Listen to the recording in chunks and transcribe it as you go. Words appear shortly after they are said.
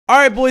All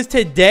right, boys,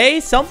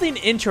 today something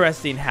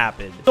interesting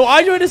happened. So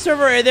I joined a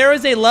server and there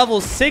was a level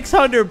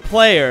 600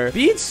 player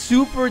being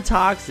super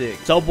toxic.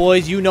 So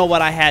boys, you know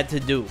what I had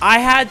to do. I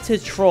had to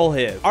troll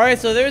him. All right,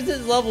 so there's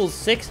this level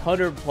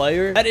 600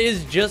 player that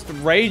is just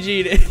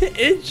raging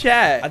in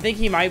chat. I think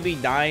he might be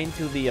dying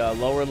to the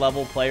lower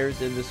level players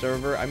in the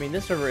server. I mean,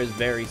 this server is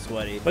very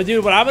sweaty. But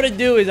dude, what I'm gonna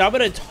do is I'm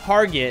gonna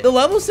target the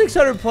level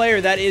 600 player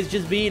that is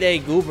just being a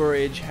goober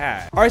in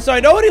chat. All right, so I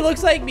know what he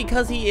looks like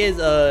because he is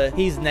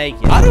he's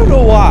naked. I don't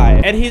know why.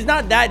 And he's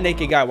not that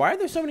naked guy. Why are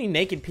there so many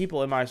naked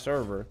people in my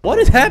server? What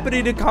is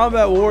happening to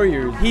Combat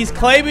Warriors? He's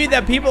claiming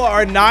that people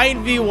are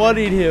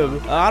 9v1ing him.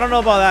 I don't know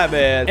about that,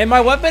 man. And my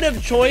weapon of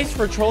choice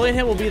for trolling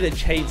him will be the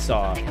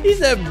chainsaw. He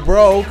said,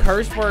 bro,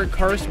 curse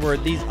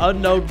word, these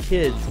unknown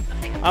kids.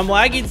 I'm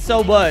lagging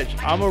so much.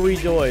 I'm gonna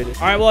rejoin.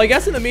 All right, well, I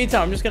guess in the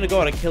meantime, I'm just gonna go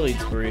on a killing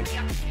spree.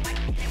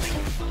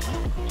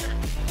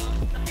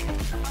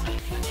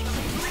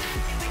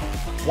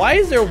 Why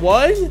is there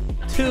 1,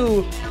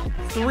 2,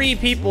 3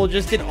 people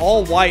just in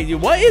all white?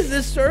 Dude, what is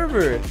this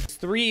server?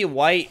 3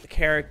 white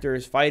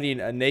characters fighting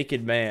a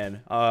naked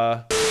man.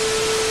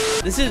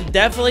 This is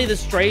definitely the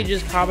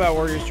strangest Combat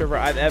Warrior server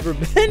I've ever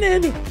been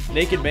in.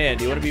 Naked man,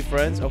 do you want to be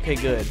friends? Okay,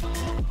 good.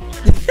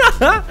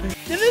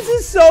 Dude, this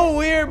is so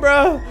weird,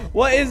 bro.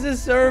 What is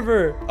this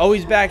server? Oh,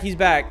 he's back. He's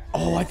back.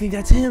 Oh, I think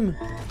that's him.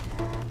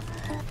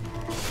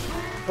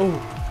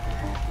 Oh.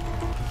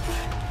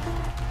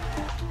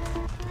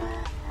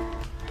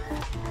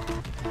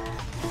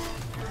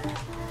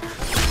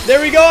 There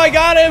we go, I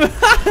got him.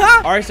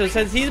 All right, so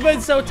since he's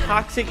been so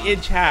toxic in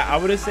chat, I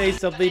want to say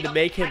something to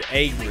make him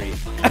angry.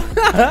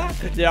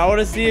 Dude, I want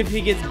to see if he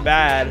gets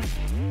mad.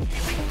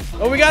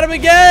 Oh, we got him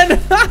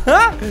again.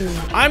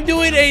 I'm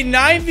doing a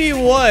 9v1.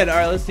 All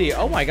right, let's see.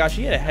 Oh my gosh,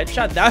 he had a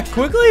headshot that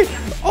quickly.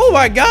 Oh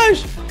my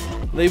gosh.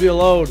 Leave me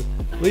alone.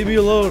 Leave me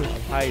alone.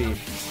 I'm hiding.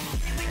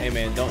 Hey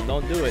man,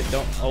 don't do it.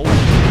 Don't. Oh.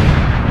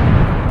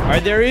 All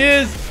right, there he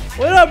is.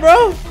 What up,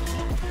 bro?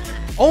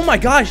 Oh my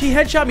gosh, he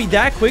headshot me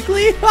that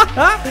quickly?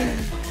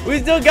 We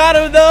still got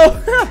him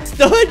though.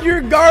 Stud,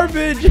 you're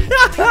garbage.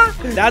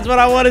 That's what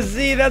I want to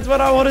see. That's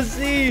what I want to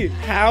see.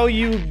 How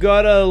you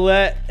gonna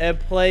let a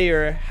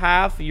player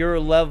half your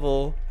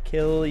level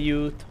kill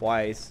you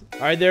twice?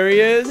 All right, there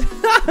he is.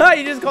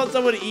 He just called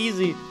someone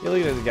easy. Hey,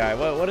 look at this guy.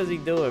 What is he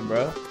doing,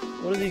 bro?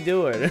 What is he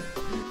doing?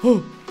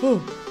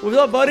 What's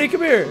up, buddy?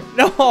 Come here.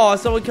 No,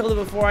 someone killed him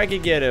before I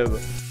could get him.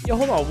 Yo,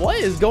 hold on. What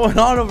is going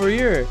on over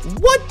here?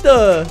 What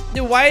the?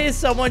 Dude, why is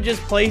someone just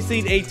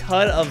placing a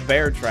ton of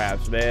bear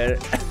traps, man?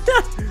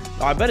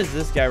 Oh, I bet it's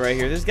this guy right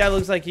here. This guy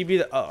looks like he'd be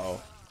the... Uh-oh.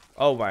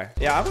 Oh, my.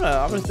 Yeah, I'm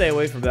gonna stay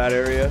away from that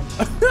area.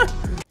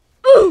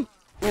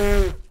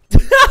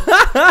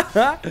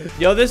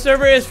 Yo, this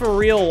server is for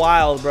real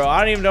wild, bro. I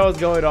don't even know what's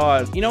going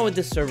on. You know what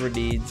this server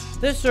needs?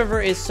 This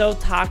server is so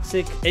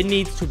toxic, it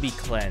needs to be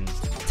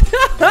cleansed.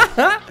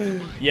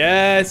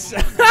 Yes.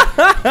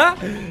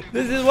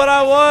 This is what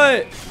I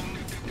want.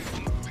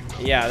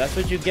 Yeah, that's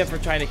what you get for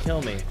trying to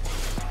kill me.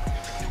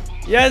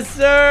 Yes,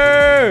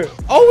 sir.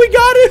 Oh, we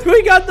got it.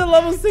 We got the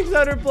level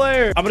 600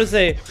 player. I'm gonna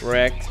say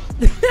wrecked.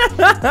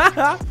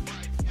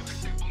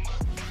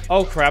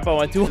 Oh crap, I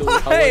went too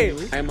high.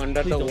 I'm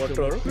under the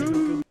water.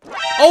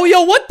 Oh,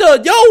 yo, what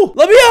the? Yo,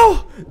 let me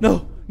out.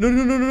 No.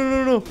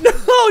 No,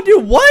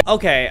 dude, what?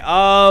 Okay,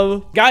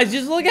 guys,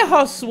 just look at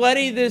how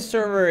sweaty this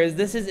server is.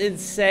 This is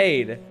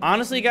insane.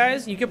 Honestly,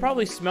 guys, you could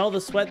probably smell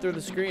the sweat through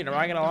the screen. I'm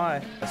not gonna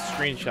lie. A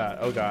screenshot.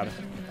 Oh, God.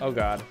 Oh,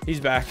 God.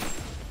 He's back.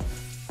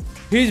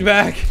 He's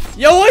back.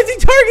 Yo, why is he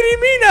targeting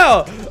me now?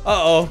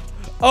 Uh-oh.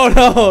 Oh,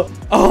 no.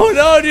 Oh,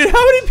 no, dude.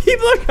 How many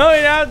people are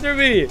coming after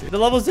me? The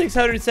level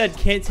 600 said,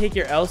 can't take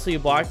your L, so you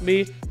blocked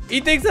me.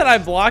 He thinks that I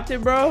blocked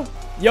him, bro.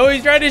 Yo,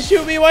 he's trying to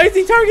shoot me. Why is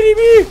he targeting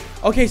me?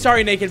 Okay,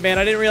 sorry, naked man.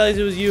 I didn't realize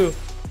it was you.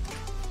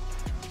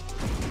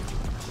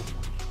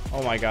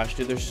 Oh my gosh,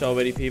 dude. There's so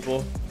many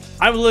people.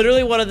 I'm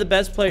literally one of the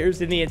best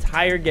players in the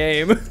entire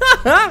game. Yo,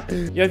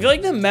 I feel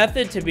like the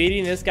method to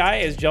beating this guy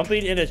is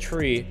jumping in a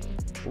tree,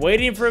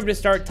 waiting for him to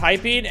start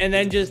typing, and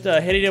then just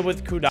hitting him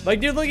with kuda.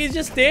 Like, dude, look, he's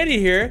just standing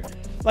here.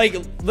 Like,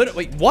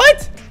 literally, wait,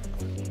 what?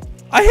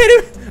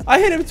 I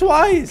hit him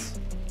twice.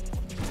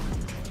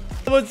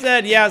 Someone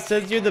said, yeah,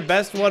 since you're the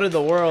best one in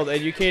the world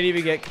and you can't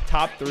even get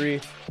top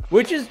 3,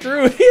 which is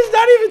true. He's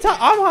not even top.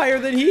 I'm higher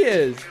than he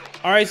is.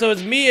 All right, so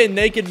it's me and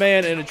naked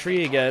man in a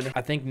tree again.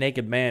 I think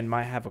naked man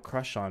might have a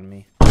crush on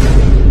me.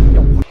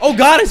 Oh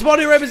God, I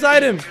spawned right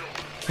beside him.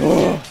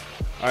 All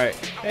right,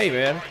 hey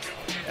man.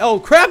 Oh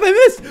crap, I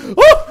missed.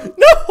 Oh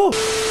no,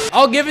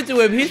 I'll give it to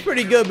him. He's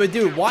pretty good, but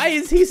dude, why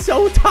is he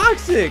so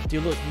toxic?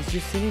 Dude, look, he's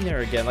just sitting there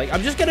again. Like,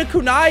 I'm just gonna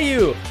kunai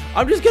you.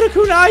 I'm just gonna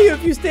kunai you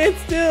if you stand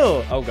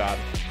still. Oh God.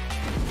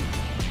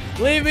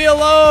 Leave me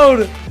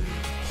alone!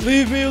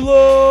 Leave me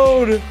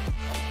alone!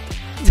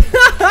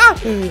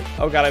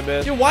 Oh God, I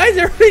missed. Dude, why is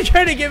everybody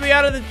trying to get me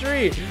out of the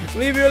tree?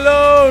 Leave me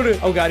alone!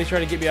 Oh God, he's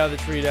trying to get me out of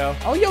the tree now.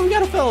 Oh, yo, we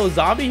got a fellow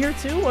zombie here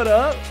too. What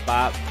up?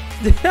 Bop.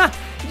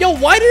 Yo,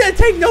 why did that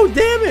take no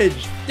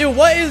damage? Dude,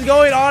 what is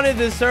going on in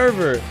this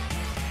server?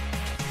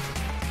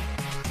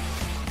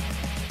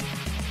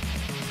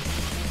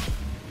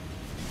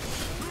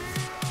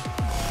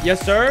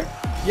 Yes, sir.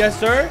 Yes,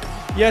 sir.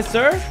 Yes,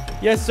 sir.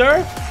 Yes,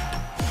 sir.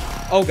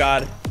 Oh,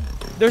 God.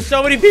 There's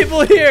so many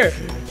people here.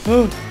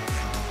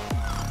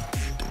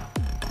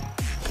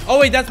 Oh,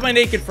 wait, that's my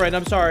naked friend.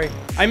 I'm sorry.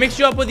 I mixed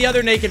you up with the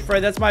other naked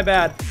friend. That's my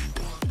bad.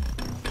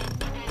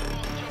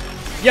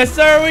 Yes,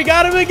 sir. We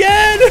got him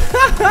again.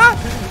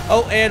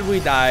 Oh, and we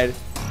died.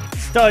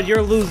 Stud,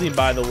 you're losing,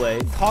 by the way.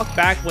 Talk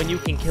back when you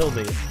can kill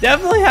me.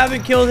 Definitely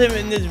haven't killed him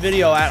in this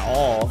video at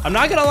all. I'm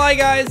not gonna lie,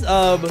 guys.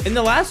 In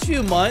the last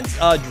few months,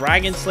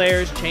 dragon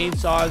slayers,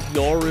 chainsaws,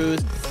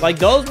 yorus, like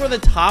those were the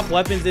top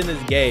weapons in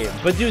this game.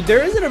 But dude,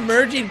 there is an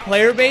emerging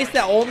player base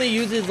that only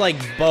uses like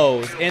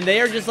bows, and they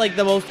are just like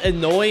the most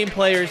annoying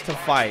players to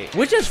fight,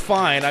 which is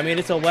fine. I mean,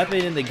 it's a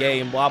weapon in the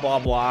game, blah blah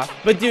blah.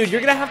 But dude, you're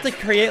gonna have to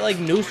create like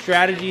new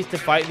strategies to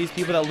fight these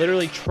people that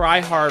literally try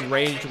hard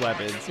ranged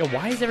weapons. Yo,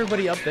 why is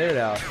everybody up there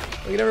now?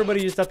 Look at everybody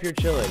just up here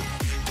chilling.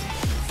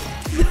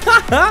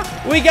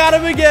 We got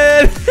him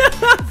again.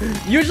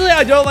 Usually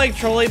I don't like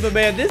trolling, but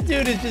man, this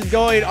dude is just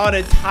going on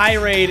a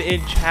tirade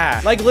in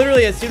chat. Like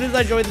literally, as soon as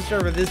I joined the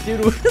server, this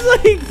dude was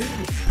like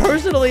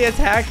personally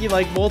attacking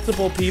like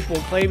multiple people,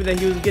 claiming that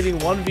he was getting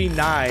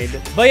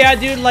 1v9. But yeah,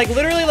 dude, like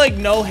literally like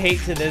no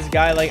hate to this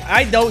guy. Like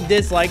I don't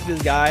dislike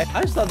this guy.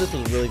 I just thought this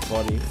was really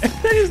funny.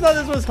 I just thought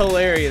this was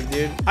hilarious,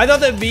 dude. I thought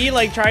that me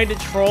like trying to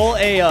troll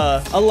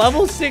a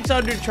level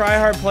 600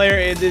 tryhard player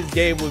in this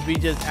game would be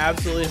just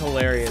absolutely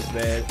hilarious,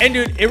 man. And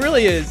dude, it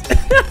really is.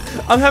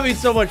 I'm having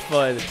so much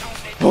fun.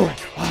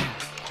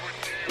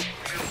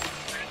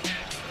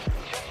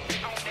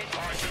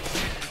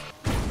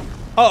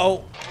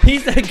 Uh-oh. He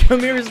said,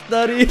 come here,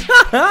 study.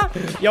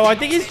 Yo, I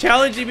think he's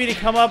challenging me to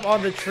come up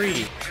on the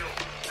tree.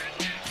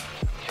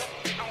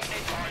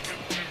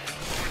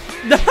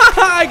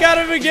 I got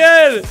him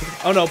again.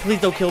 Oh, no. Please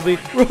don't kill me.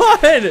 Run.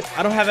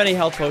 I don't have any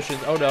health potions.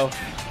 Oh, no.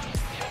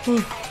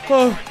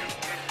 Oh,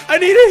 I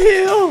need a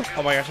heal.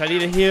 Oh, my gosh. I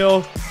need a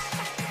heal.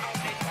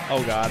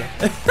 Oh, God.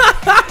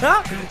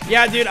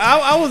 Yeah, dude.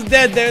 I was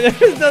dead there.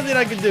 There's nothing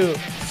I can do.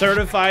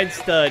 Certified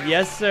stud.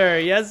 Yes, sir.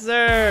 Yes,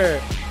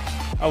 sir.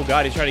 Oh,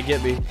 God. He's trying to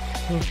get me.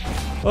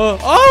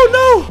 Oh,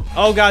 no.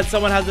 Oh, God.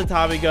 Someone has the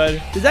Tommy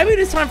gun. Does that mean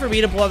it's time for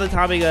me to pull out the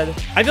Tommy gun?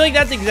 I feel like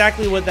that's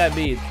exactly what that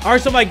means. All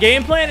right. So my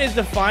game plan is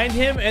to find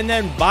him and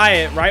then buy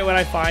it right when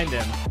I find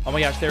him. Oh,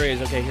 my gosh. There he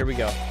is. Okay, here we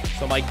go.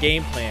 So my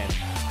game plan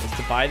is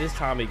to buy this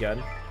Tommy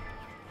gun.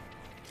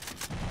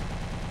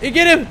 Hey,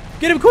 get him.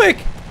 Get him quick.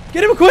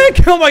 Get him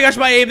quick. Oh, my gosh.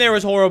 My aim there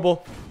was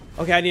horrible.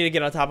 Okay, I need to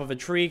get on top of a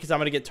tree because I'm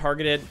going to get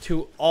targeted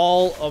to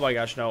all... Oh my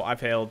gosh, no, I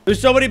failed. There's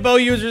so many bow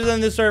users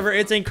in this server.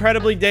 It's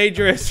incredibly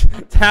dangerous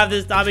to have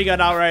this Tommy gun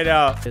out right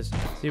now.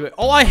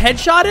 Oh, I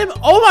headshot him?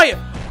 Oh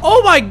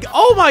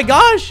my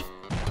gosh.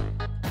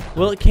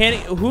 Well,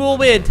 who will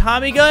win,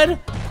 Tommy gun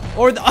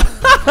or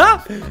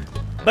the...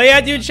 But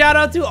yeah, dude, shout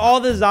out to all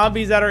the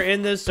zombies that are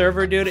in this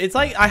server, dude. It's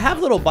like I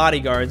have little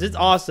bodyguards. It's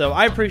awesome.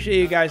 I appreciate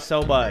you guys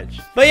so much.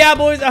 But yeah,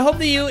 boys, I hope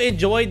that you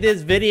enjoyed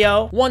this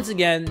video. Once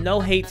again,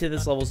 no hate to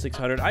this level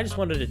 600. I just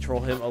wanted to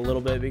troll him a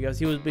little bit because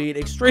he was being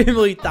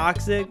extremely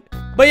toxic.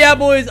 But yeah,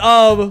 boys,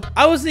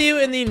 I will see you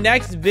in the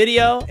next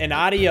video, and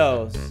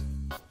adios.